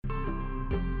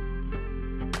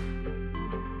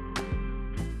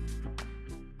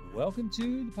Welcome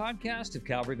to the podcast of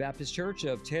Calvary Baptist Church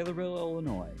of Taylorville,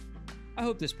 Illinois. I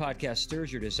hope this podcast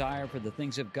stirs your desire for the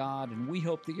things of God, and we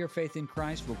hope that your faith in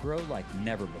Christ will grow like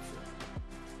never before.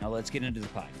 Now let's get into the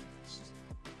podcast.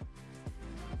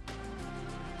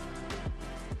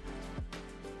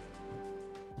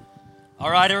 All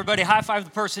right, everybody, high five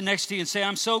the person next to you and say,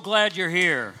 I'm so glad you're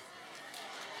here.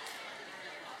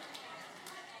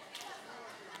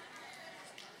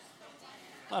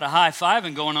 A lot of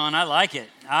high-fiving going on. I like it.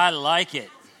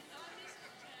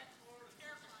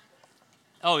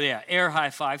 Oh, yeah, air high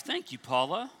five. Thank you,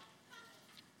 Paula.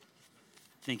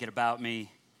 Thinking about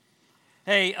me.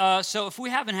 Hey, so if we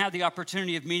haven't had the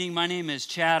opportunity of meeting, my name is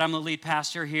Chad. I'm the lead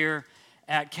pastor here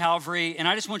at Calvary. And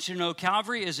I just want you to know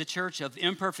Calvary is a church of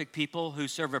imperfect people who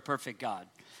serve a perfect God.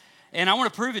 And I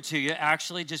want to prove it to you,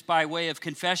 actually, just by way of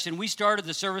confession. We started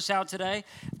the service out today.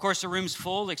 Of course, the room's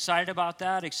full, excited about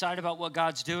that, excited about what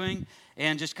God's doing,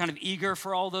 and just kind of eager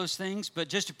for all those things. But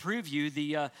just to prove you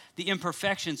the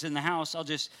imperfections in the house, I'll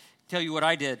just tell you what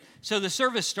I did. So the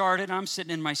service started. I'm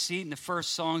sitting in my seat, and the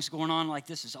first song's going on. Like,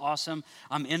 this is awesome.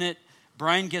 I'm in it.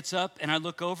 Brian gets up, and I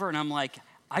look over, and I'm like,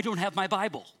 I don't have my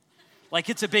Bible. Like,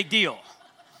 it's a big deal.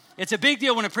 It's a big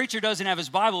deal when a preacher doesn't have his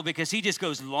Bible because he just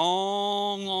goes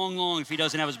long if he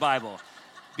doesn't have his Bible.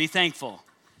 Be thankful.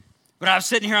 But I was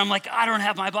sitting here, I'm like, I don't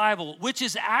have my Bible, which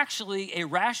is actually a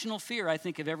rational fear, I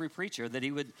think, of every preacher, that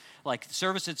he would, like, the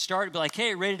service had started, be like,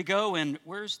 hey, ready to go, and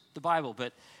where's the Bible?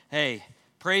 But, hey,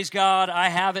 praise God, I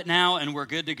have it now, and we're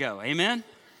good to go. Amen?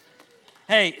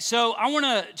 Hey, so I want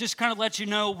to just kind of let you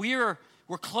know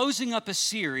we're closing up a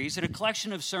series and a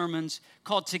collection of sermons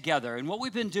called Together. And what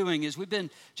we've been doing is we've been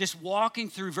just walking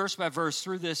through verse by verse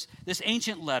through this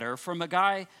ancient letter from a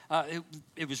guy,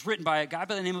 it was written by a guy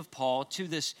by the name of Paul to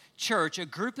this church, a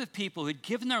group of people who'd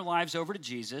given their lives over to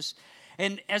Jesus.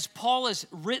 And as Paul has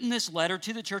written this letter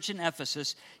to the church in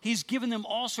Ephesus, he's given them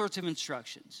all sorts of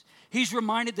instructions. He's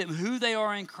reminded them who they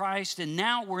are in Christ, and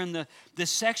now we're in the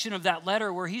section of that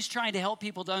letter where he's trying to help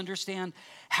people to understand,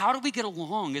 how do we get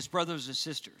along as brothers and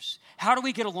sisters? How do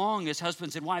we get along as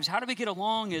husbands and wives? How do we get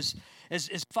along as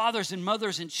fathers and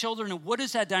mothers and children? And what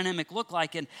does that dynamic look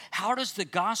like? And how does the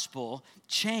gospel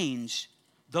change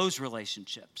those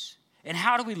relationships? And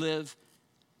how do we live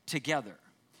together?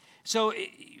 So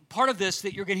part of this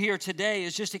that you're going to hear today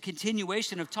is just a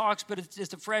continuation of talks, but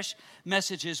it's a fresh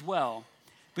message as well.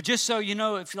 But just so you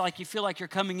know, if you feel like you're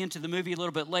coming into the movie a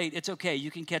little bit late, it's okay. You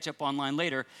can catch up online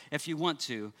later if you want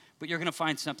to, but you're going to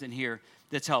find something here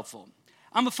that's helpful.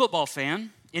 I'm a football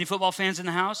fan. Any football fans in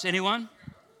the house? Anyone?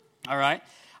 All right.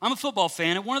 I'm a football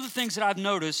fan, and one of the things that I've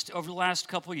noticed over the last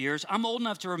couple of years, I'm old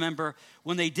enough to remember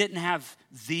when they didn't have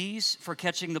these for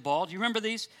catching the ball. Do you remember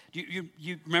these? Do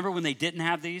you remember when they didn't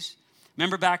have these?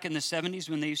 Remember back in the 70s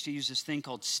when they used to use this thing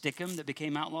called Stickum that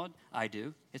became outlawed? I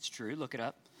do. It's true. Look it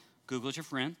up. Google's your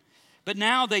friend. But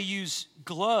now they use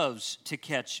gloves to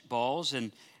catch balls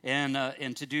and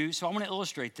to do. So I want to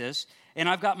illustrate this. And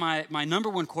I've got my number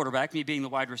one quarterback, me being the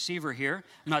wide receiver here.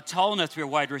 I'm not tall enough to be a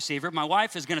wide receiver. My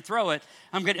wife is going to throw it.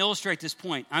 I'm going to illustrate this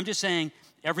point. I'm just saying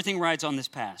everything rides on this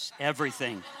pass.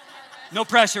 Everything. No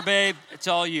pressure, babe. It's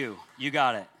all you. You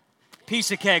got it.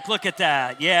 Piece of cake. Look at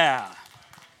that. Yeah.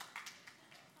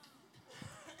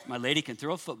 My lady can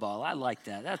throw a football. I like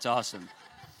that. That's awesome.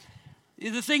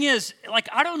 The thing is,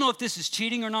 I don't know if this is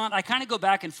cheating or not. I kind of go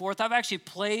back and forth. I've actually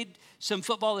played some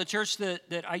football at the church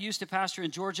that I used to pastor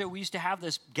in Georgia. We used to have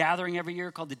this gathering every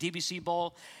year called the DBC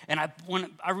Bowl. And I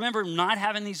remember not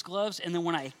having these gloves. And then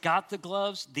when I got the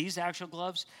gloves, these actual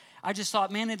gloves, I just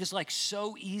thought, man, it is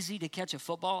so easy to catch a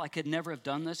football. I could never have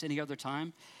done this any other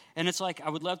time. And it's I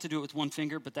would love to do it with one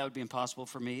finger, but that would be impossible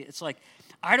for me. It's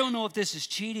I don't know if this is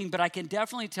cheating, but I can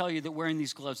definitely tell you that wearing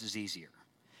these gloves is easier.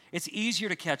 It's easier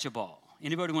to catch a ball.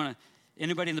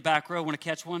 Anybody in the back row want to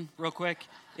catch one real quick?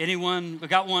 Anyone? We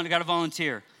got one. I got a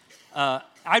volunteer.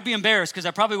 I'd be embarrassed because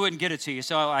I probably wouldn't get it to you,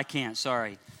 so I can't.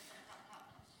 Sorry.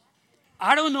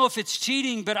 I don't know if it's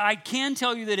cheating, but I can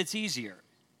tell you that it's easier.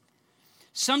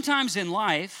 Sometimes in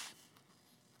life,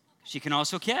 she can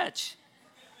also catch.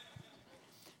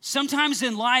 Sometimes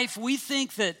in life, we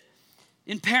think that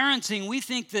in parenting, we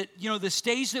think that, the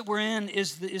stage that we're in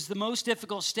is the most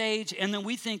difficult stage, and then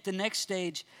we think the next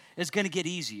stage is going to get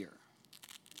easier.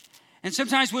 And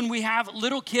sometimes when we have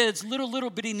little kids, little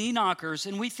bitty knee knockers,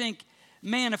 and we think,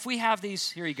 man, if we have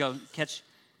these, here you go, catch.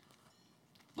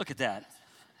 Look at that.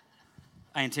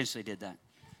 I intentionally did that.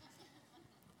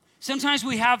 Sometimes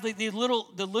we have the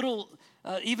little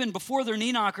even before they're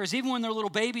knee knockers, even when they're little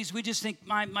babies, we just think,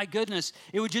 my goodness,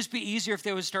 it would just be easier if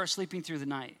they would start sleeping through the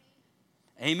night.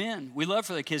 Amen. We love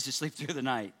for the kids to sleep through the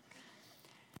night.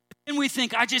 And we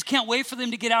think, I just can't wait for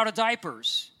them to get out of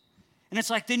diapers. And it's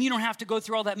like, then you don't have to go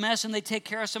through all that mess, and they take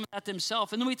care of some of that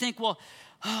themselves. And then we think, well,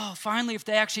 finally, if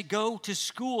they actually go to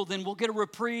school, then we'll get a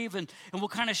reprieve, and we'll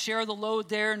kind of share the load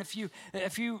there. And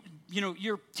if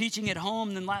you're teaching at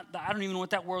home, then I don't even know what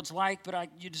that world's like, but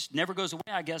you just never goes away,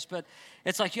 I guess. But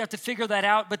it's like you have to figure that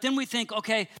out. But then we think,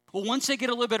 okay, well, once they get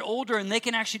a little bit older and they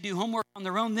can actually do homework on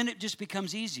their own, then it just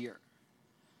becomes easier.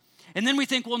 And then we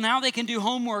think, well, now they can do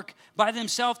homework by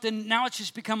themselves, then now it's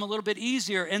just become a little bit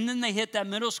easier. And then they hit that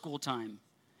middle school time.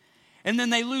 And then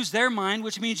they lose their mind,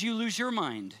 which means you lose your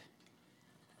mind.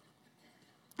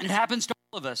 And it happens to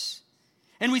all of us.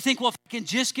 And we think, well, if I can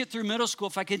just get through middle school,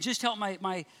 if I can just help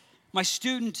my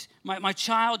student, my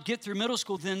child get through middle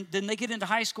school, then they get into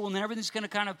high school, and then everything's going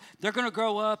to they're going to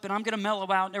grow up, and I'm going to mellow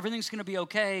out, and everything's going to be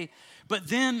okay. But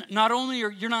then not only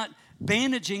you're not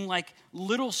bandaging like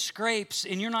little scrapes,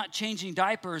 and you're not changing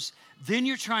diapers, then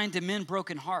you're trying to mend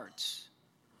broken hearts.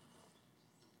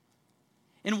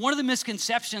 And one of the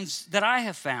misconceptions that I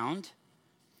have found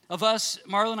of us,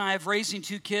 Marla and I, have raising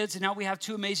 2 kids, and now we have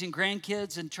 2 amazing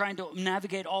grandkids and trying to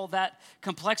navigate all that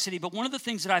complexity. But one of the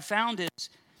things that I found is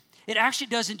it actually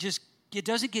doesn't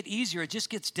get easier, it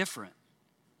just gets different.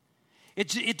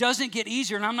 It doesn't get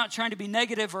easier, and I'm not trying to be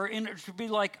negative or to be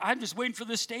like, I'm just waiting for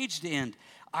this stage to end.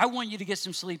 I want you to get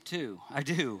some sleep too. I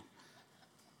do.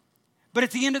 But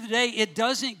at the end of the day, it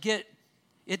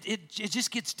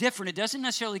just gets different. It doesn't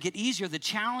necessarily get easier. The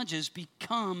challenges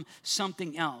become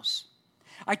something else.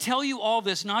 I tell you all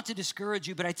this not to discourage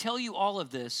you, but I tell you all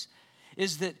of this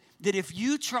is that if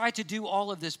you try to do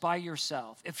all of this by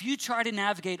yourself, if you try to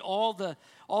navigate all the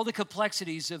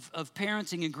complexities of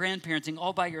parenting and grandparenting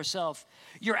all by yourself,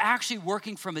 you're actually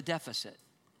working from a deficit.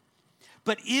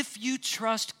 But if you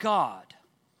trust God,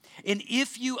 and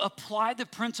if you apply the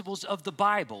principles of the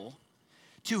Bible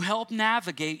to help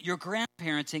navigate your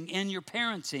grandparenting and your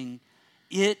parenting,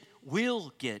 it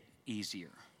will get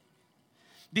easier.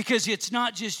 Because it's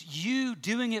not just you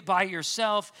doing it by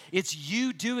yourself, it's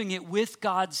you doing it with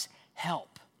God's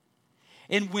help.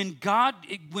 And when God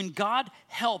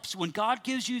helps, when God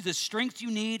gives you the strength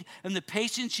you need and the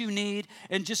patience you need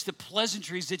and just the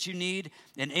pleasantries that you need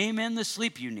and amen, the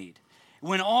sleep you need,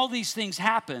 when all these things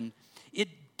happen, it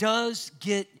does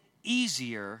get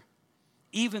easier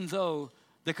even though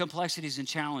the complexities and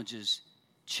challenges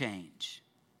change.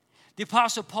 The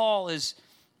Apostle Paul is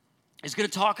going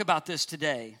to talk about this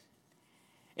today.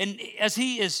 And as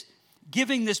he is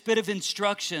giving this bit of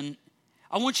instruction,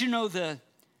 I want you to know the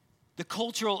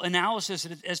cultural analysis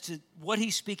as to what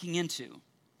he's speaking into.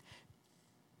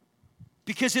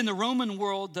 Because in the Roman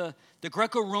world, the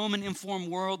Greco-Roman informed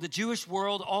world, the Jewish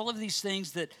world, all of these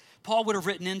things that Paul would have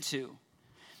written into,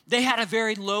 they had a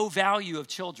very low value of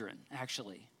children,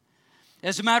 actually.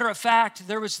 As a matter of fact,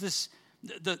 there was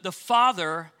the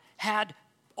father had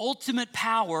ultimate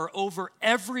power over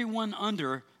everyone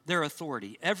under their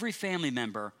authority, every family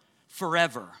member,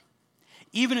 forever,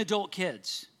 even adult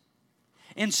kids.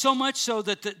 And so much so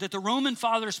that the Roman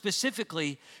father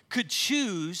specifically could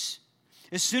choose,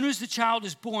 as soon as the child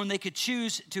is born, they could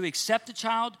choose to accept the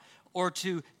child or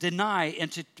to deny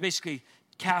and to basically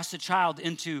cast a child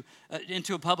into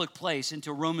a public place,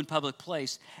 into a Roman public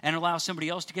place, and allow somebody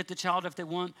else to get the child if they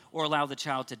want, or allow the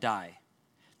child to die.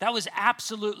 That was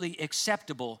absolutely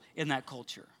acceptable in that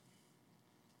culture.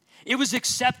 It was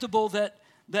acceptable that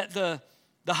the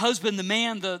husband, the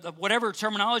man, the whatever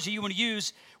terminology you want to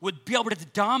use, would be able to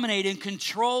dominate and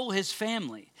control his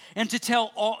family and to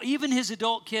tell even his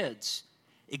adult kids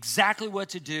exactly what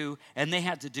to do, and they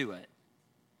had to do it.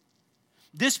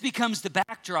 This becomes the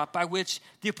backdrop by which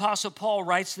the Apostle Paul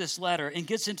writes this letter and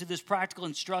gets into this practical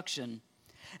instruction.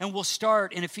 And we'll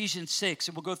start in Ephesians 6,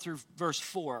 and we'll go through verse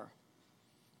 4.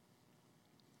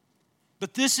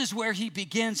 But this is where he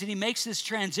begins, and he makes this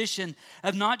transition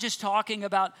of not just talking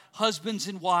about husbands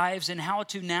and wives and how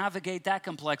to navigate that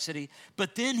complexity,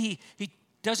 but then he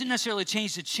doesn't necessarily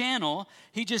change the channel.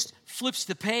 He just flips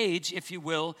the page, if you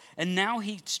will, and now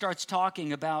he starts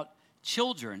talking about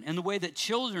children and the way that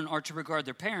children are to regard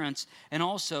their parents, and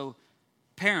also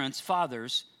parents,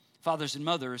 fathers and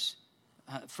mothers,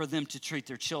 for them to treat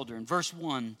their children. Verse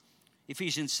 1,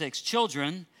 Ephesians 6,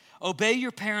 children, obey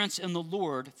your parents in the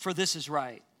Lord, for this is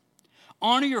right.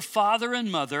 Honor your father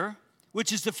and mother,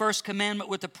 which is the first commandment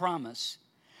with a promise,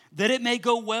 that it may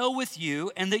go well with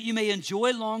you and that you may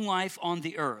enjoy long life on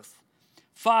the earth.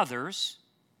 Fathers,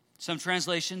 some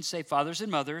translations say fathers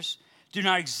and mothers, do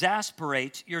not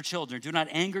exasperate your children. Do not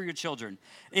anger your children.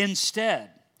 Instead,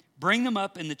 bring them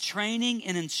up in the training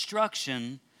and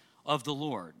instruction of the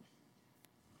Lord.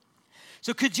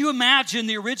 So could you imagine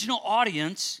the original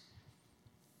audience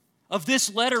of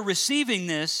this letter receiving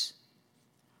this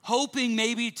hoping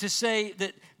maybe to say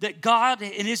that God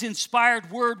in his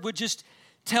inspired word would just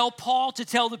tell Paul to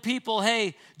tell the people,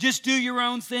 hey, just do your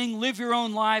own thing, live your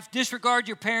own life, disregard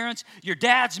your parents, your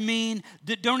dad's mean,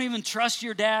 don't even trust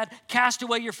your dad, cast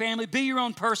away your family, be your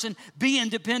own person, be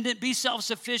independent, be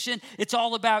self-sufficient, it's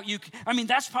all about you. I mean,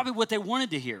 that's probably what they wanted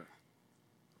to hear.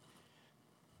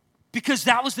 Because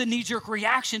that was the knee-jerk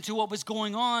reaction to what was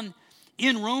going on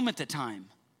in Rome at the time.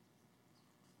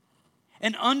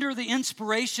 And under the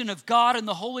inspiration of God and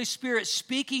the Holy Spirit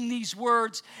speaking these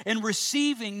words and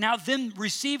receiving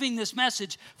this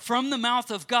message from the mouth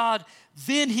of God,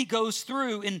 then he goes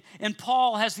through and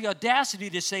Paul has the audacity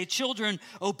to say, children,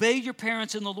 obey your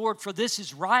parents in the Lord, for this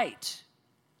is right.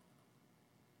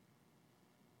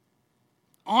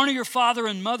 Honor your father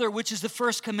and mother, which is the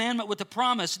first commandment with the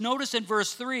promise. Notice in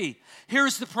verse 3,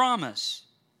 here's the promise.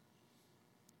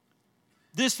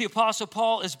 This, the Apostle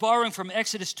Paul, is borrowing from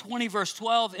Exodus 20, verse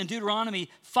 12, and Deuteronomy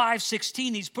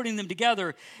 5:16. He's putting them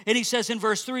together. And he says in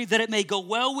verse 3, that it may go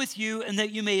well with you and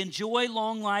that you may enjoy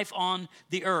long life on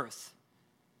the earth.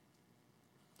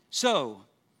 So,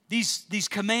 these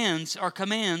commands are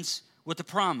commands with a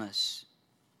promise.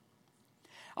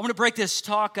 I'm going to break this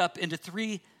talk up into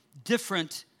three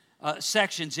different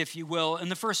sections, if you will.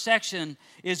 And the first section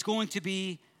is going to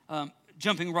be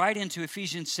jumping right into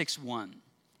Ephesians 6:1.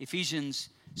 Ephesians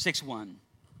 6:1.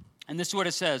 And this is what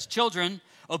it says. Children,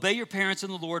 obey your parents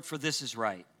in the Lord, for this is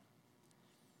right.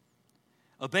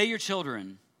 Obey your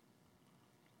children.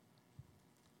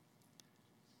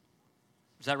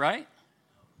 Is that right?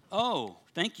 Oh,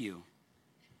 thank you.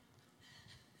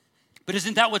 But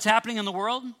isn't that what's happening in the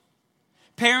world?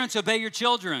 Parents, obey your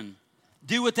children.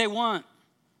 Do what they want.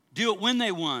 Do it when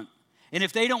they want. And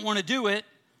if they don't want to do it,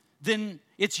 then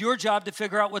it's your job to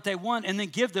figure out what they want and then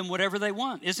give them whatever they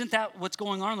want. Isn't that what's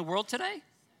going on in the world today?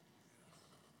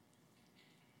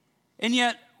 And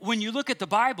yet, when you look at the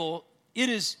Bible, it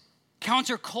is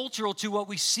countercultural to what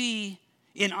we see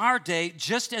in our day,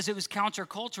 just as it was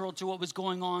countercultural to what was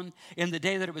going on in the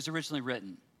day that it was originally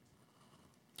written.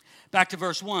 Back to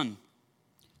verse 1.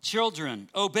 Children,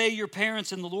 obey your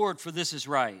parents in the Lord, for this is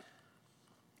right.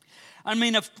 I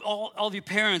mean, if all of you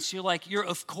parents, you're like,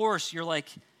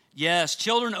 yes,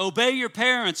 children, obey your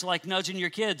parents, like nudging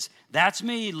your kids. That's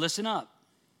me, listen up,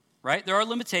 right? There are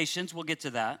limitations, we'll get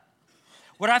to that.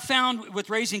 What I found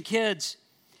with raising kids,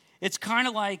 it's kind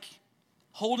of like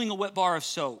holding a wet bar of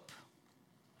soap.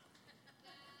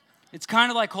 It's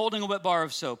kind of like holding a wet bar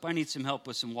of soap. I need some help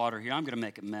with some water here. I'm going to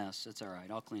make a mess. It's all right,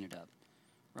 I'll clean it up,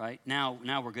 right? Now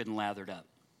we're good and lathered up.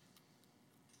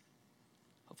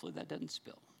 Hopefully that doesn't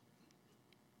spill.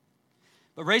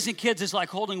 But raising kids is like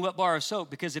holding a wet bar of soap,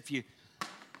 because if you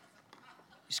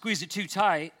squeeze it too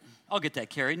tight, I'll get that,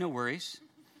 Carrie, no worries.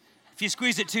 If you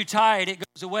squeeze it too tight, it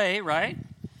goes away, right?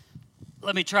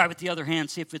 Let me try with the other hand,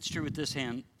 see if it's true with this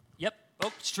hand. Yep,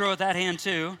 it's true with that hand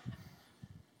too.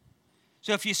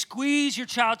 So if you squeeze your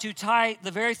child too tight,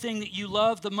 the very thing that you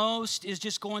love the most is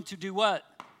just going to do what?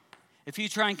 If you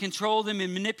try and control them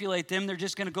and manipulate them, they're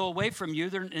just going to go away from you,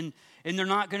 and they're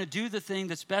not going to do the thing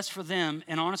that's best for them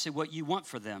and honestly what you want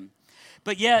for them.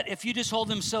 But yet, if you just hold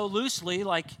them so loosely,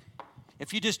 like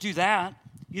if you just do that,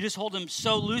 you just hold them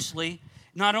so loosely,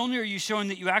 not only are you showing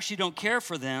that you actually don't care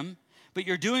for them, but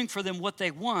you're doing for them what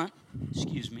they want.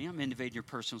 Excuse me, I'm invading your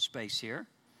personal space here.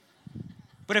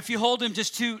 But if you hold them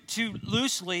just too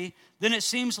loosely, then it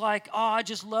seems like, I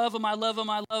just love them, I love them,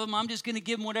 I love them, I'm just going to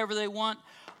give them whatever they want.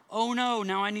 Oh no,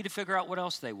 now I need to figure out what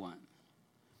else they want.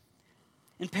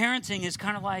 And parenting is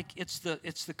kind of like it's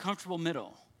the comfortable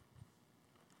middle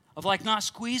of like not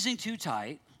squeezing too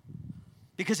tight,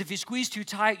 because if you squeeze too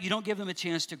tight, you don't give them a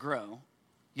chance to grow.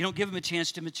 You don't give them a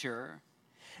chance to mature.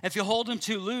 If you hold them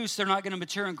too loose, they're not going to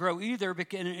mature and grow either,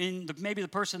 and maybe the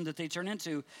person that they turn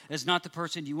into is not the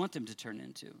person you want them to turn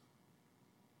into.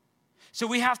 So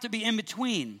we have to be in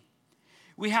between.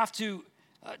 We have to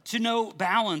know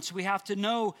balance. We have to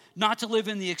know not to live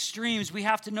in the extremes. We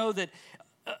have to know that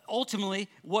ultimately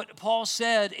what Paul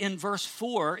said in verse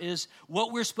 4 is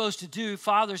what we're supposed to do.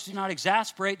 Fathers, do not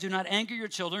exasperate, do not anger your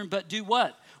children, but do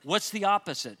what? What's the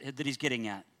opposite that he's getting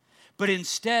at? But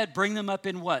instead, bring them up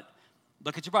in what?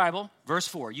 Look at your Bible, verse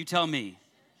 4. You tell me.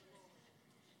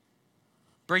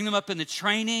 Bring them up in the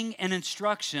training and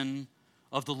instruction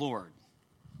of the Lord.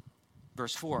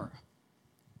 Verse 4.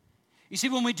 You see,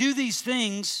 when we do these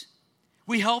things,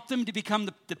 we help them to become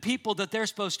the people that they're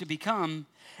supposed to become,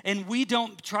 and we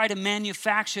don't try to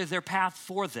manufacture their path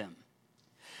for them.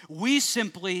 We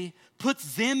simply put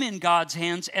them in God's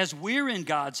hands as we're in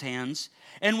God's hands.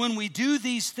 And when we do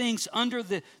these things under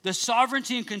the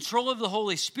sovereignty and control of the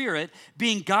Holy Spirit,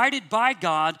 being guided by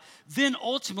God, then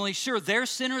ultimately, sure, they're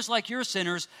sinners like you're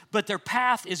sinners, but their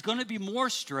path is going to be more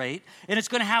straight and it's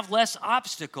going to have less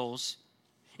obstacles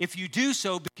if you do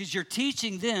so, because you're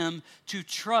teaching them to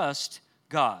trust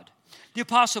God. The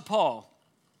Apostle Paul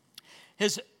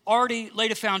has already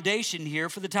laid a foundation here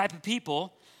for the type of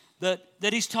people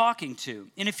that he's talking to.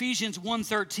 In Ephesians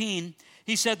 1:13,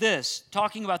 he said this,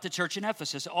 talking about the church in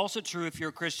Ephesus, also true if you're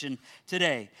a Christian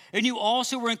today. And you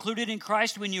also were included in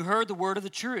Christ when you heard the word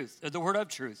of truth,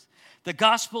 the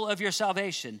gospel of your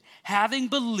salvation. Having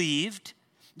believed,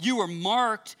 you were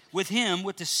marked with him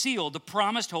with the seal, the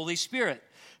promised Holy Spirit,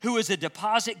 who is a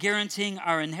deposit guaranteeing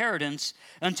our inheritance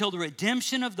until the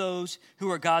redemption of those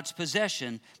who are God's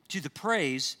possession, to the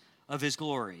praise of his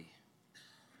glory.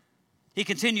 He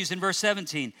continues in verse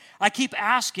 17, I keep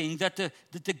asking that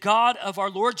the God of our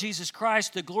Lord Jesus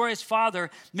Christ, the glorious Father,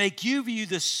 may give you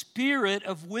the spirit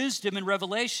of wisdom and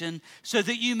revelation so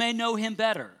that you may know him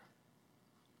better.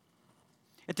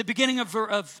 At the beginning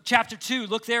of chapter 2,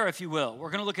 look there if you will. We're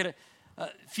going to look at a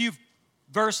few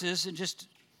verses and just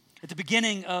at the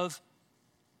beginning of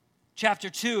chapter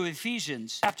 2 of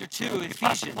Ephesians. Paul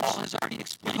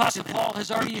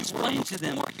has already explained to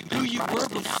them who you were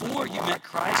before you met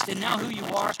Christ and now who you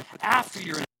are after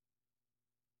you're in.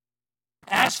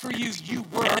 As for you, you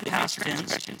were, past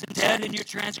tense, dead in your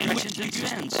transgressions and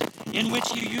sins, in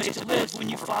which you used to live when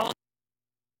you followed.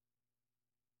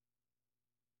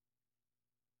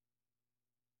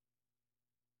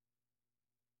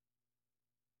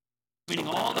 Meaning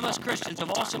all of us Christians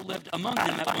have also lived among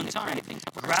them at one time,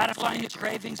 gratifying the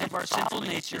cravings of our sinful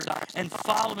nature and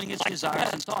following its desires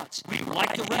and thoughts.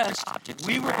 Like the rest,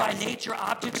 we were by nature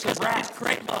objects of wrath.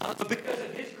 But because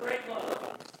of his great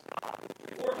love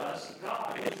for us,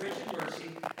 God, in his rich in mercy,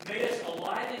 made us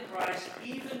alive in Christ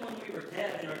even when we were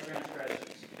dead in our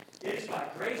transgressions. It is by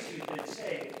grace you've been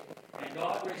saved, and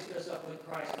God raised us up with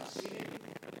Christ and seated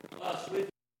us with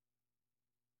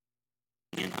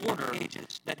in order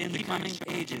that in the coming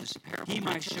ages he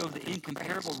might show the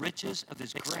incomparable riches of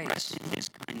his grace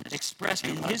expressed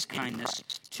in his kindness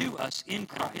to us in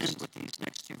Christ.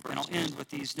 And I'll end with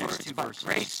these next two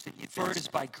verses. For it is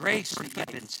by grace that you've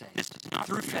been saved,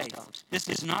 through faith. This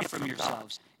is not from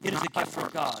yourselves. It is a gift from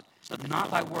God, not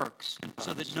by works,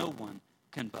 so that no one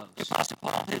can boast. The Apostle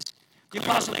Paul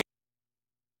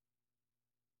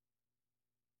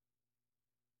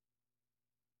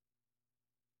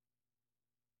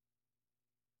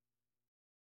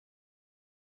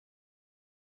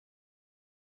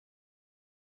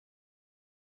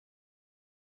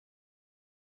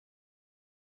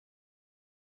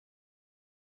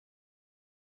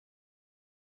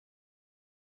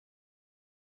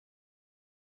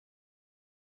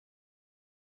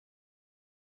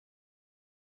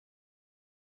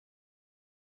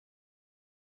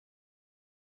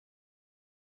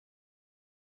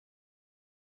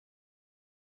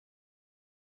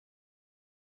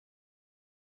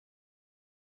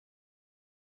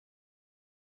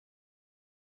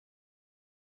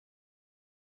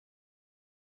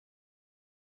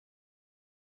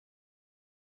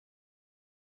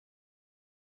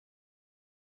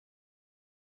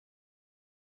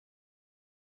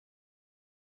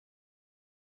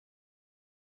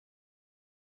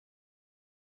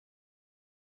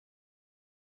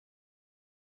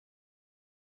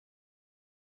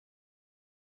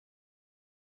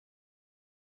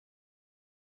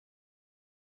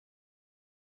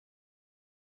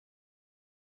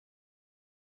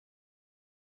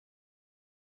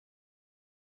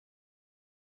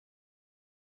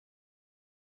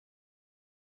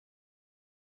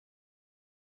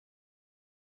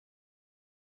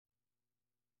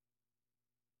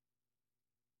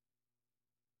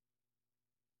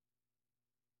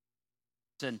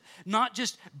and not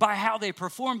just by how they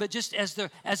perform, but just as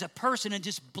a person, and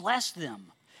just bless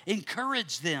them,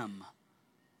 encourage them.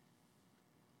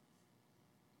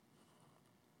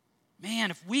 Man,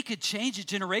 if we could change a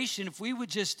generation, if we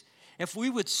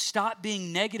would stop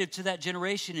being negative to that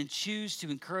generation and choose to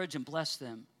encourage and bless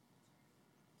them.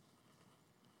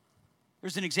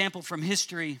 There's an example from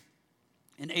history.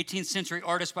 An 18th century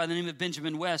artist by the name of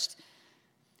Benjamin West.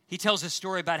 He tells a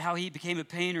story about how he became a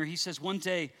painter. He says one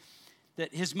day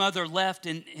that his mother left,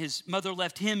 and his mother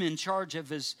left him in charge of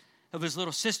his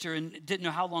little sister and didn't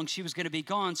know how long she was going to be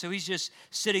gone. So he's just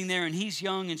sitting there, and he's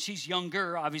young and she's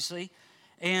younger, obviously.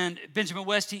 And Benjamin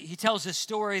West, he tells this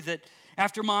story that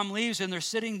after mom leaves and they're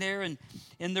sitting there, and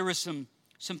there was some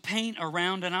some paint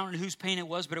around, and I don't know whose paint it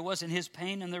was, but it wasn't his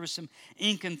paint, and there was some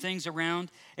ink and things around,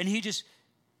 and he just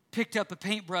picked up a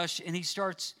paintbrush, and he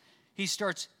starts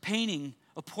painting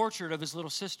a portrait of his little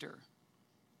sister.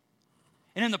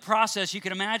 And in the process, you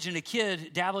can imagine a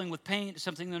kid dabbling with paint,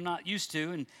 something they're not used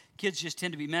to, and kids just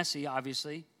tend to be messy,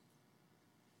 obviously.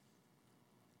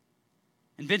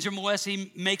 And Benjamin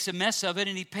Wesley makes a mess of it,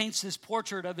 and he paints this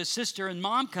portrait of his sister, and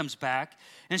Mom comes back,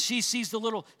 and she sees the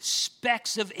little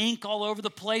specks of ink all over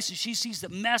the place, and she sees the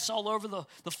mess all over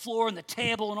the floor and the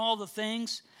table and all the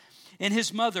things. And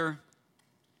his mother,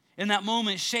 in that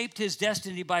moment, shaped his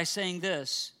destiny by saying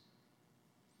this.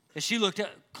 As she looked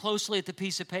closely at the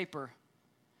piece of paper,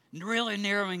 really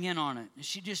narrowing in on it, and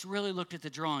she just really looked at the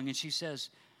drawing, and she says,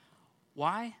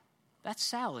 "Why? That's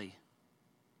Sally."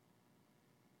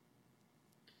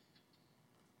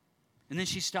 And then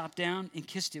she stopped down and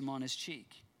kissed him on his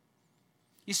cheek.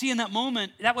 You see, in that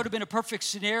moment, that would have been a perfect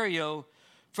scenario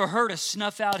for her to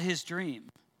snuff out his dream.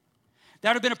 That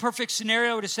would have been a perfect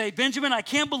scenario to say, "Benjamin, I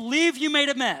can't believe you made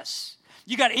a mess.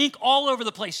 You got ink all over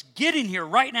the place. Get in here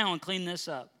right now and clean this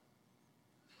up."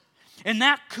 And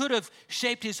that could have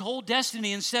shaped his whole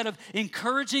destiny. Instead of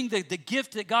encouraging the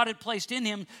gift that God had placed in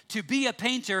him to be a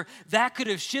painter, that could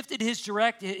have shifted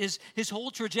his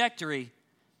whole trajectory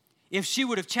if she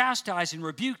would have chastised and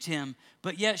rebuked him,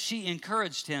 but yet she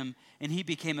encouraged him, and he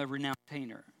became a renowned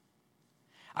painter.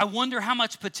 I wonder how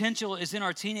much potential is in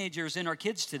our teenagers and our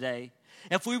kids today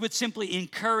if we would simply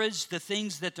encourage the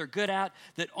things that they're good at,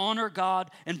 that honor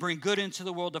God and bring good into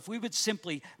the world. If we would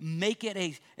simply make it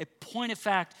a point of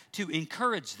fact to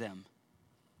encourage them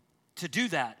to do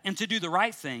that and to do the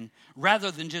right thing rather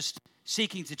than just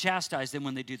seeking to chastise them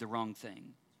when they do the wrong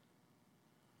thing.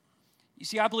 You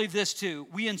see, I believe this too.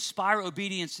 We inspire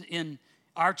obedience in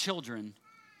our children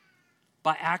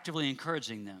by actively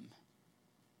encouraging them.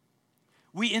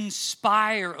 We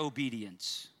inspire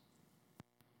obedience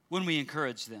when we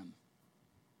encourage them.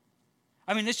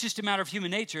 I mean, it's just a matter of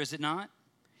human nature, is it not?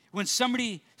 When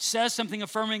somebody says something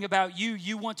affirming about you,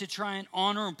 you want to try and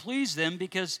honor and please them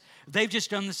because they've just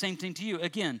done the same thing to you.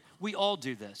 Again, we all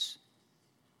do this.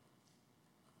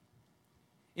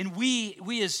 And we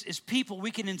as people, we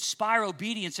can inspire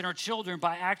obedience in our children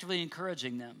by actively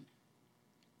encouraging them.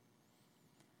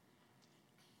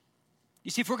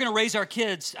 You see, if we're going to raise our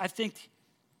kids, I think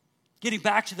getting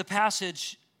back to the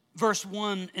passage, verse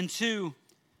 1 and 2,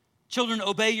 "Children,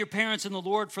 obey your parents in the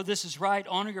Lord, for this is right.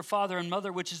 Honor your father and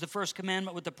mother," which is the first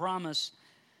commandment with the promise.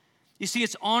 You see,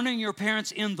 it's honoring your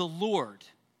parents in the Lord.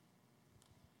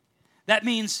 That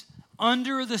means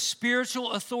under the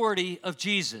spiritual authority of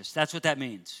Jesus. That's what that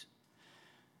means.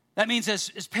 That means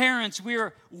as parents,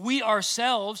 we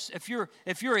ourselves, if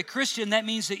you're a Christian, that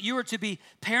means that you are to be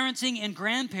parenting and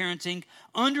grandparenting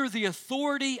under the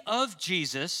authority of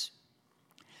Jesus,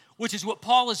 which is what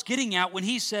Paul is getting at when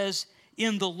he says,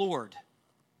 "in the Lord."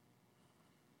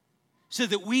 So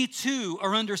that we too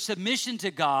are under submission to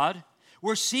God.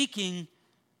 We're seeking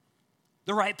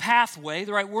the right pathway,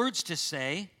 the right words to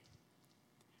say.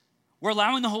 We're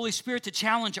allowing the Holy Spirit to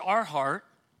challenge our heart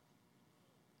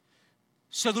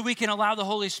so that we can allow the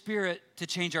Holy Spirit to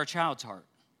change our child's heart.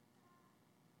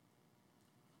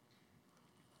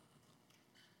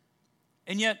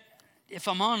 And yet, if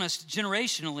I'm honest,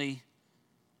 generationally,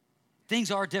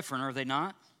 things are different, are they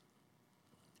not?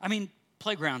 I mean,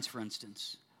 playgrounds, for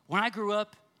instance. When I grew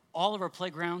up, all of our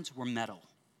playgrounds were metal.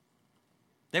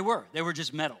 They were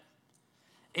just metal.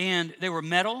 And they were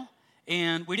metal,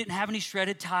 and we didn't have any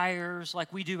shredded tires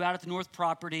like we do out at the North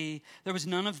property. There was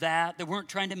none of that. They weren't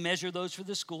trying to measure those for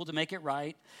the school to make it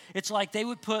right. It's like they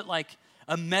would put like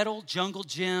a metal jungle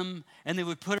gym, and they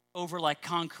would put it over like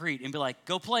concrete and be like,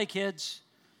 "Go play, kids,"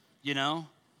 you know?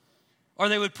 Or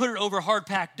they would put it over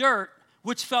hard-packed dirt,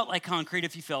 which felt like concrete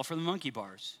if you fell from the monkey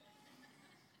bars.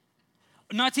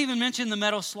 Not to even mention the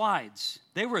metal slides.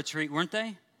 They were a treat, weren't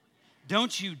they?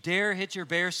 Don't you dare hit your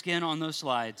bare skin on those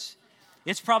slides.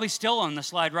 It's probably still on the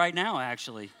slide right now,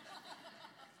 actually.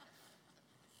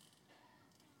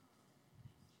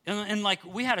 And like,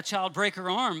 we had a child break her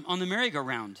arm on the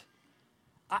merry-go-round.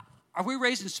 Are we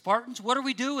raising Spartans? What are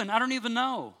we doing? I don't even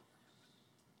know.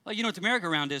 Well, you know what the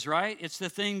merry-go-round is, right? It's the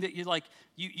thing that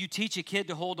you teach a kid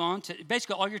to hold on to.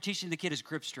 Basically, all you're teaching the kid is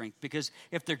grip strength, because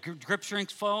if their grip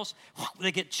strength falls,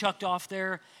 they get chucked off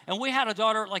there. And we had a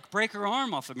daughter like break her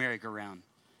arm off a merry-go-round.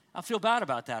 I feel bad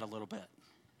about that a little bit.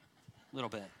 I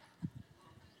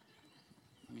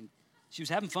mean, she was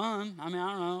having fun. I mean,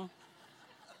 I don't know.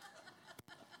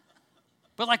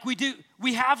 But like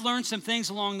we have learned some things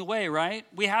along the way, right?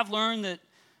 We have learned that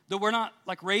we're not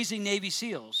like raising Navy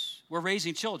SEALs. We're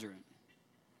raising children,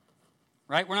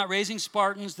 right? We're not raising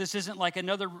Spartans. This isn't like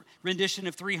another rendition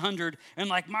of 300 and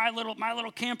like my little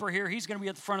camper here, he's going to be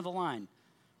at the front of the line,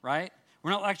 right?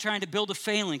 We're not like trying to build a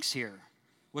phalanx here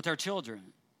with our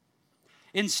children.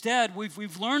 Instead,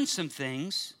 we've learned some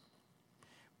things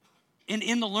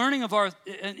in the learning of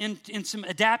in some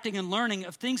adapting and learning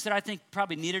of things that I think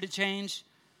probably needed to change,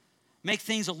 make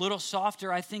things a little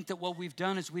softer. I think that what we've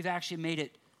done is we've actually made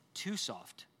it too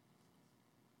soft.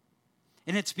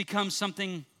 And it's become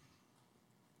something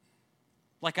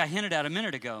like I hinted at a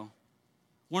minute ago.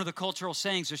 One of the cultural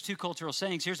sayings, there's two cultural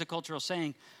sayings. Here's a cultural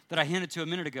saying that I hinted to a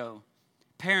minute ago.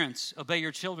 Parents, obey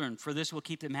your children, for this will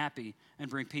keep them happy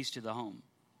and bring peace to the home.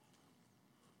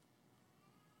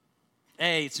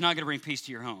 It's not going to bring peace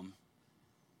to your home.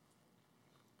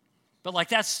 But like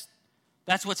that's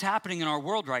what's happening in our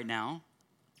world right now.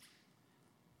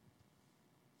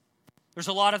 There's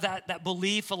a lot of that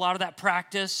belief, a lot of that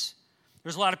practice.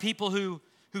 There's a lot of people who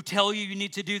tell you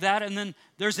need to do that, and then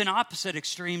there's an opposite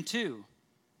extreme too.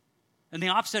 And the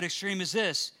opposite extreme is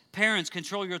this: parents,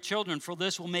 control your children, for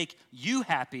this will make you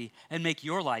happy and make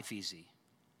your life easy.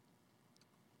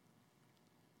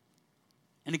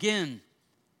 And again,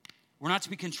 we're not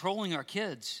to be controlling our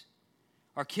kids.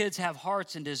 Our kids have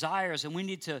hearts and desires, and we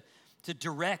need to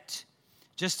direct,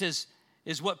 just as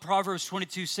what Proverbs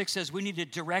 22:6 says, we need to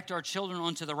direct our children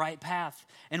onto the right path.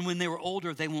 And when they were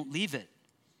older, they won't leave it.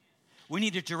 We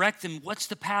need to direct them. What's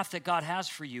the path that God has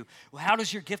for you? How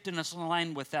does your giftedness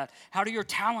align with that? How do your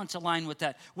talents align with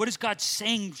that? What is God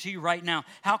saying to you right now?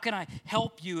 How can I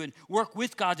help you and work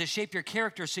with God to shape your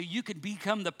character so you can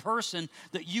become the person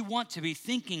that you want to be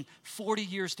thinking 40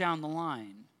 years down the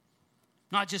line?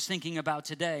 Not just thinking about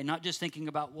today, not just thinking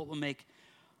about what will make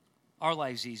our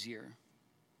lives easier.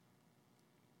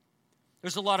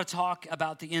 There's a lot of talk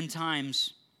about the end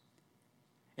times,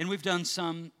 and we've done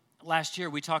some. Last year,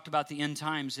 we talked about the end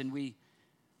times, and we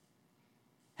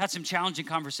had some challenging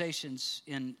conversations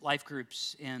in life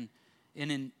groups and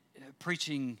in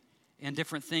preaching and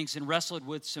different things, and wrestled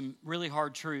with some really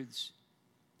hard truths.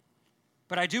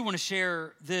 But I do want to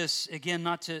share this, again,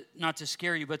 not to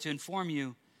scare you, but to inform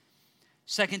you.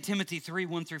 2 Timothy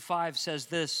 3:1-5 says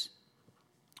this: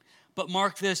 "But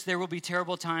mark this, there will be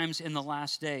terrible times in the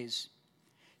last days.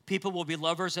 People will be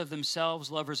lovers of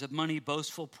themselves, lovers of money,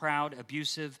 boastful, proud,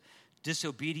 abusive,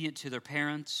 disobedient to their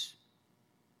parents."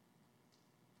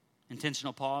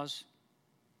 Intentional pause.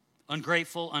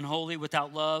 "Ungrateful, unholy,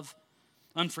 without love,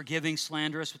 unforgiving,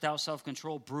 slanderous, without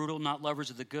self-control, brutal, not lovers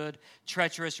of the good,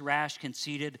 treacherous, rash,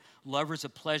 conceited, lovers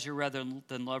of pleasure rather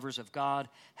than lovers of God,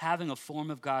 having a form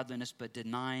of godliness but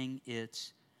denying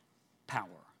its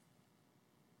power."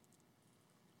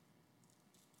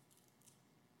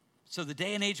 So the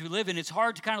day and age we live in, it's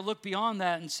hard to kind of look beyond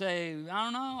that and say, I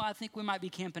don't know, I think we might be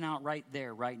camping out right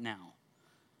there, right now,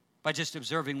 by just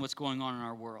observing what's going on in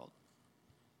our world.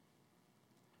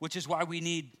 Which is why we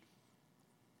need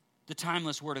the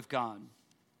timeless Word of God.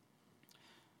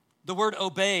 The word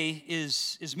obey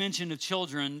is mentioned of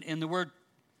children, and the word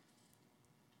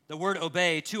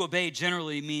obey, to obey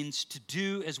generally means to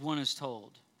do as one is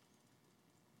told.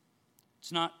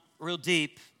 It's not real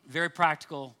deep, very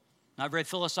practical, not very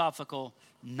philosophical,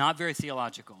 not very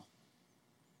theological.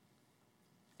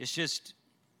 It's just,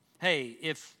 hey,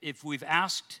 if we've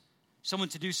asked someone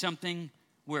to do something,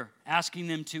 we're asking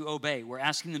them to obey. We're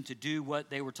asking them to do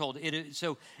what they were told.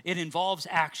 So it involves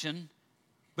action,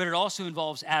 but it also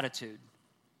involves attitude.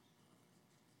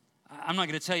 I'm not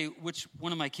going to tell you which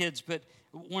one of my kids, but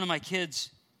one of my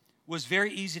kids was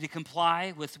very easy to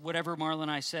comply with whatever Marla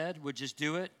and I said, would just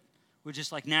do it, would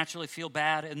just like naturally feel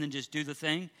bad and then just do the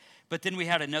thing. But then we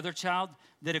had another child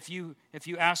that if you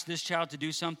asked this child to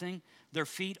do something, their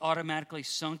feet automatically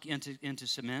sunk into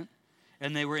cement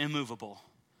and they were immovable.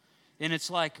 And it's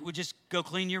like, well, just go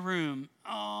clean your room.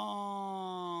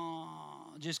 Oh,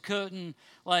 just couldn't.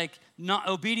 Like, not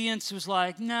obedience was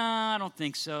like, nah, I don't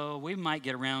think so. We might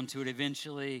get around to it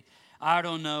eventually. I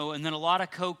don't know. And then a lot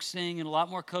of coaxing and a lot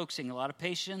more coaxing, a lot of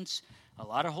patience, a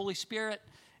lot of Holy Spirit.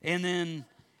 And then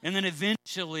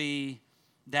eventually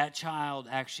that child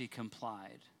actually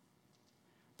complied.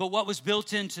 But what was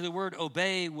built into the word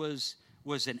obey was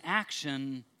an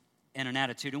action and an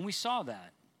attitude. And we saw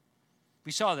that.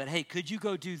 We saw that, hey, could you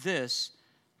go do this?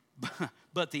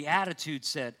 But the attitude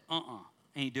said,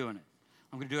 ain't doing it.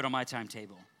 I'm going to do it on my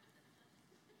timetable.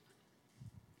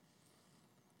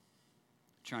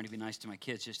 Trying to be nice to my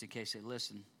kids just in case they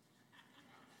listen.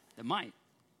 They might.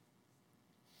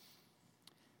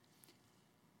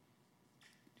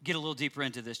 Get a little deeper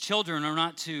into this. Children are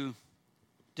not to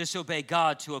disobey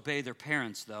God to obey their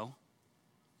parents, though.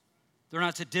 They're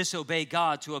not to disobey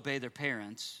God to obey their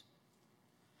parents.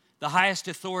 the highest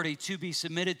authority to be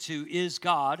submitted to is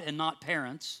God and not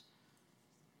parents.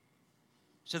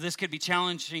 So this could be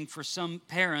challenging for some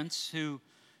parents who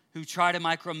try to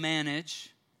micromanage,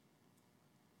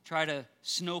 try to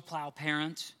snowplow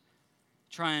parent,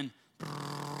 try and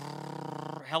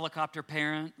helicopter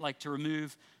parent, like to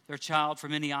remove their child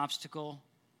from any obstacle.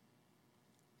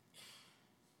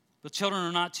 But children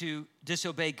are not to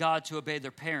disobey God to obey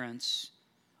their parents.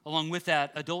 Along with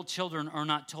that, adult children are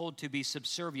not told to be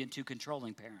subservient to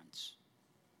controlling parents.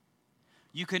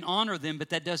 You can honor them, but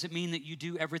that doesn't mean that you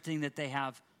do everything that they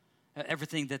have,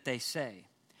 everything that they say.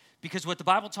 Because what the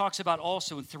Bible talks about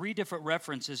also in 3 different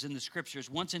references in the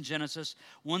Scriptures, once in Genesis,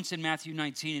 once in Matthew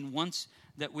 19, and once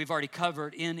that we've already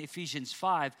covered in Ephesians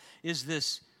 5, is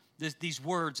these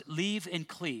words, leave and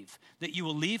cleave. That you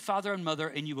will leave father and mother,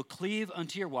 and you will cleave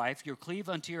unto your wife, you'll cleave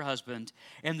unto your husband,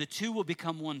 and the two will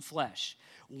become one flesh.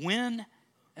 When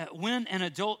a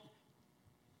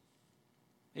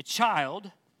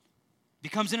child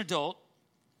becomes an adult,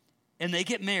 and they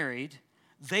get married,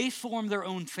 they form their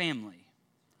own family.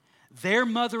 Their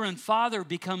mother and father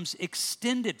becomes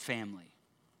extended family.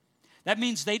 That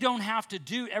means they don't have to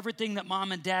do everything that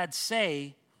mom and dad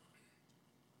say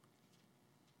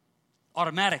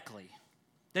automatically.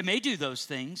 They may do those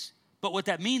things, but what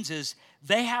that means is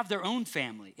they have their own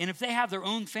family. And if they have their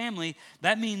own family,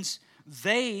 that means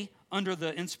they, under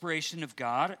the inspiration of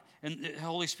God and the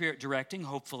Holy Spirit directing,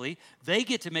 hopefully, they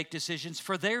get to make decisions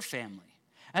for their family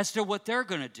as to what they're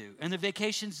going to do and the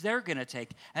vacations they're going to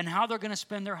take and how they're going to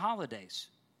spend their holidays.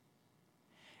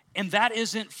 And that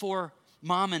isn't for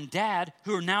mom and dad,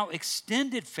 who are now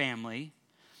extended family,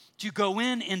 to go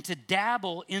in and to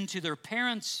dabble into their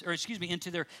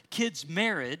into their kids'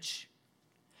 marriage,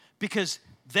 because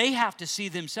they have to see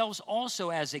themselves also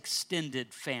as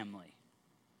extended family.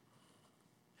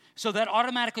 So that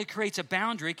automatically creates a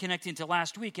boundary, connecting to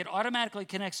last week. It automatically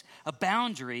connects a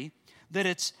boundary that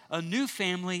it's a new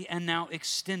family and now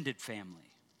extended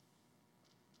family.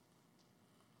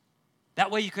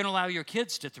 That way you can allow your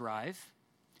kids to thrive.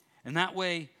 And that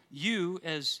way you,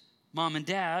 as mom and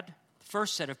dad, the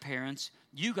first set of parents,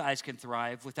 you guys can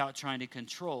thrive without trying to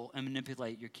control and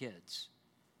manipulate your kids.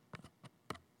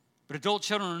 But adult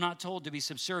children are not told to be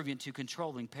subservient to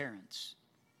controlling parents.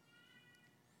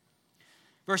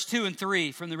 Verse 2 and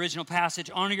 3 from the original passage,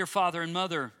 honor your father and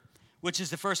mother, which is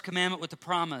the first commandment with the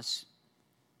promise,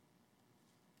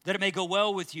 that it may go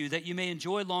well with you, that you may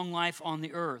enjoy long life on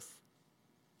the earth.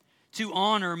 To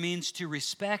honor means to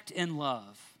respect and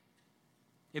love.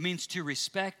 It means to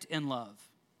respect and love.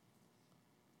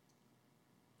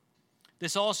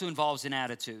 This also involves an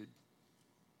attitude.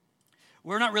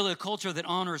 We're not really a culture that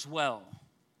honors well.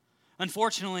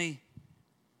 Unfortunately,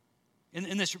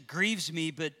 and this grieves me,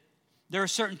 but there are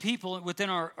certain people within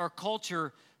our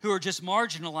culture who are just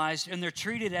marginalized, and they're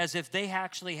treated as if they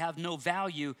actually have no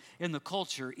value in the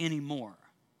culture anymore.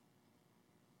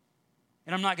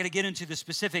 And I'm not going to get into the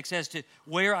specifics as to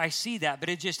where I see that, but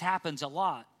it just happens a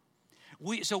lot.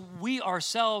 We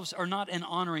ourselves are not an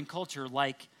honoring culture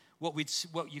like what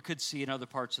you could see in other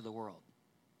parts of the world,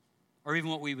 or even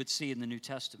what we would see in the New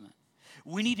Testament.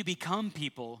 We need to become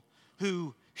people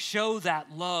who show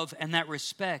that love and that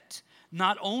respect,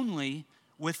 not only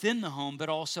within the home, but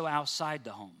also outside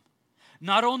the home.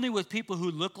 Not only with people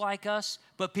who look like us,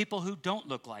 but people who don't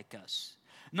look like us.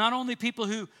 Not only people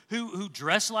who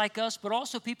dress like us, but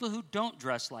also people who don't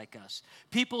dress like us.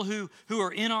 People who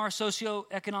are in our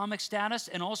socioeconomic status,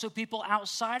 and also people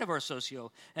outside of our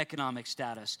socioeconomic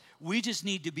status. We just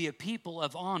need to be a people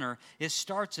of honor. It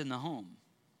starts in the home.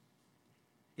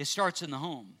 It starts in the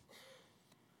home.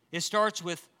 It starts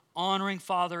with honoring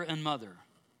father and mother.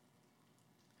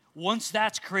 Once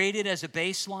that's created as a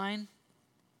baseline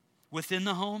within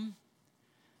the home,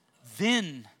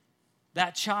 then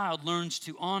that child learns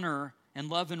to honor and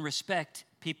love and respect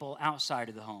people outside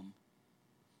of the home.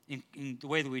 In the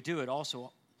way that we do it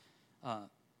also,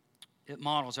 it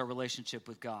models our relationship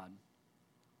with God.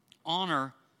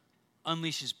 Honor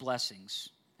unleashes blessings.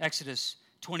 Exodus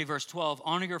 20, verse 12,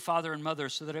 honor your father and mother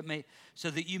so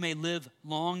that you may live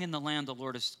long in the land the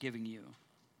Lord is giving you.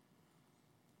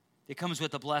 It comes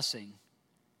with a blessing.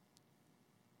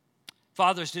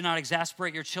 Fathers, do not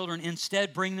exasperate your children.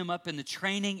 Instead, bring them up in the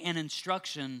training and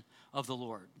instruction of the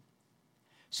Lord.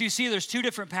 So you see, there's 2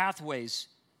 different pathways,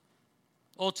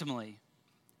 ultimately.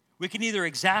 We can either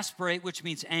exasperate, which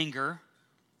means anger.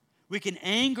 We can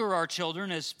anger our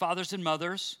children as fathers and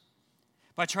mothers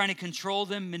by trying to control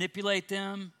them, manipulate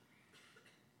them,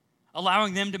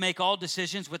 allowing them to make all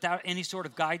decisions without any sort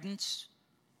of guidance.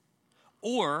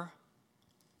 Or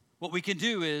what we can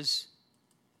do is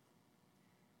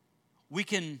we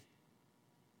can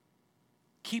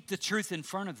keep the truth in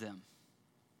front of them.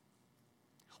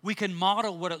 We can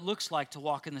model what it looks like to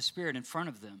walk in the Spirit in front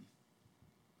of them.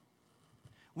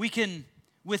 We can,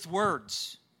 with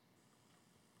words,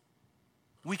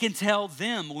 we can tell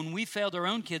them, when we failed our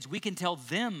own kids, we can tell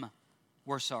them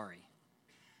we're sorry.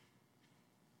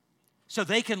 So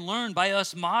they can learn by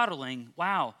us modeling,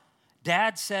 wow,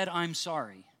 Dad said I'm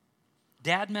sorry.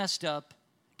 Dad messed up.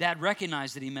 Dad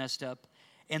recognized that he messed up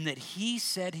and that he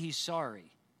said he's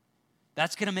sorry.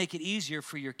 That's going to make it easier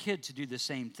for your kid to do the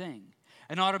same thing.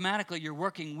 And automatically you're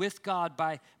working with God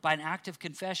by an act of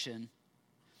confession.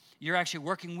 You're actually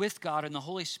working with God and the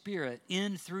Holy Spirit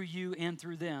in, through you, and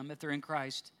through them, if they're in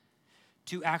Christ,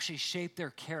 to actually shape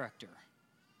their character.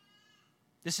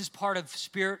 This is part of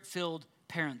Spirit-filled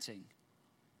parenting.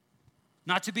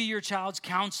 Not to be your child's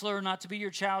counselor, not to be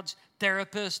your child's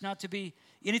therapist, not to be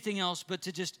anything else, but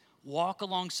to just walk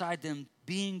alongside them,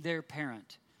 being their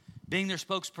parent, being their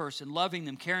spokesperson, loving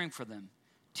them, caring for them,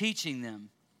 teaching them,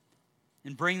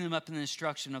 and bringing them up in the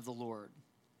instruction of the Lord.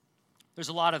 There's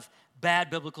a lot of bad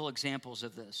biblical examples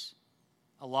of this.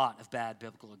 A lot of bad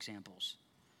biblical examples.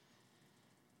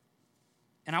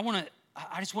 And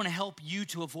I just want to help you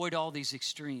to avoid all these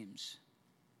extremes,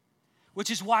 which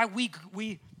is why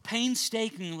we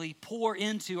painstakingly pour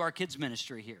into our kids'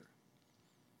 ministry here,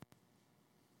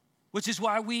 which is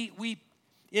why we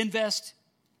invest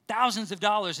thousands of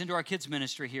dollars into our kids'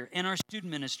 ministry here and our student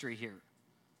ministry here,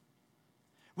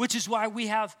 which is why we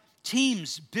have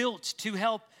teams built to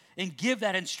help and give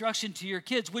that instruction to your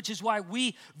kids, which is why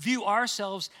we view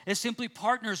ourselves as simply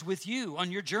partners with you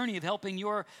on your journey of helping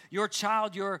your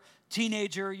child, your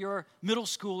teenager, your middle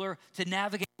schooler to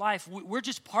navigate life. We're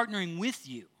just partnering with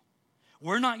you.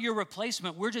 We're not your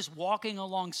replacement. We're just walking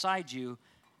alongside you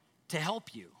to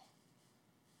help you.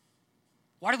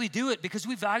 Why do we do it? Because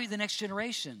we value the next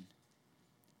generation.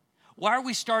 Why are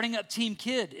we starting up Team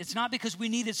Kid? It's not because we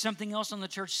needed something else on the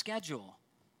church schedule.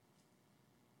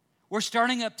 We're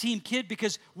starting up Team Kid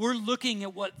because we're looking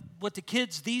at what the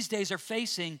kids these days are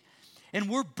facing, and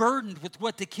we're burdened with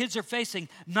what the kids are facing,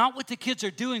 not what the kids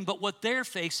are doing, but what they're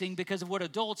facing because of what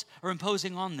adults are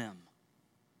imposing on them.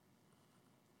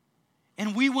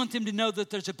 And we want them to know that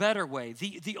there's a better way,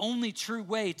 the only true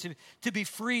way to be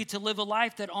free, to live a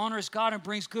life that honors God and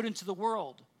brings good into the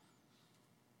world.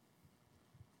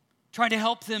 Trying to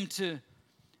help them to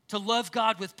love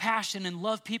God with passion and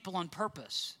love people on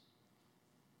purpose.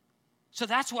 So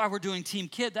that's why we're doing Team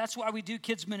Kid. That's why we do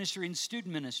kids ministry and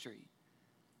student ministry.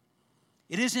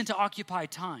 It isn't to occupy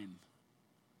time.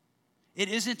 It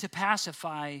isn't to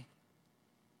pacify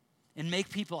and make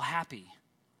people happy.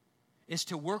 It's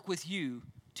to work with you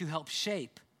to help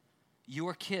shape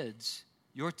your kids,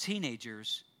 your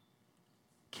teenagers'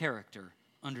 character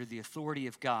under the authority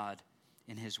of God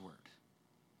and His Word.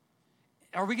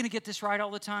 Are we going to get this right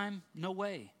all the time? No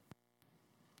way.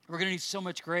 We're going to need so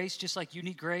much grace, just like you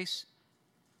need grace.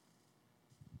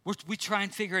 We try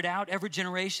and figure it out. Every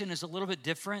generation is a little bit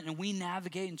different, and we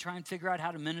navigate and try and figure out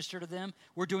how to minister to them.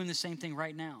 We're doing the same thing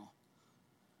right now.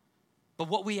 But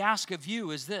what we ask of you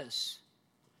is this: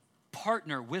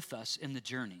 partner with us in the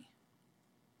journey.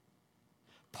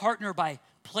 Partner by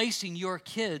placing your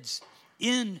kids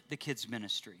in the kids'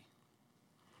 ministry,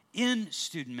 in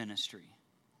student ministry.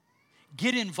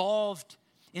 Get involved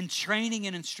in training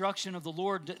and instruction of the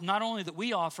Lord, not only that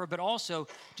we offer, but also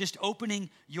just opening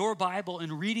your Bible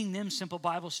and reading them simple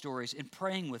Bible stories and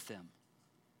praying with them.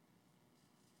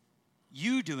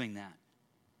 You doing that.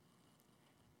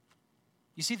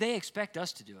 You see, they expect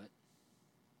us to do it.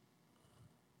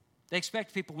 They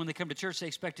expect people, when they come to church, they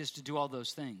expect us to do all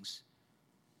those things.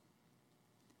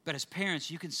 But as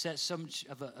parents, you can set so much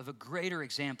of a greater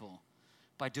example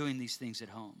by doing these things at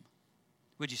home.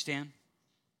 Would you stand?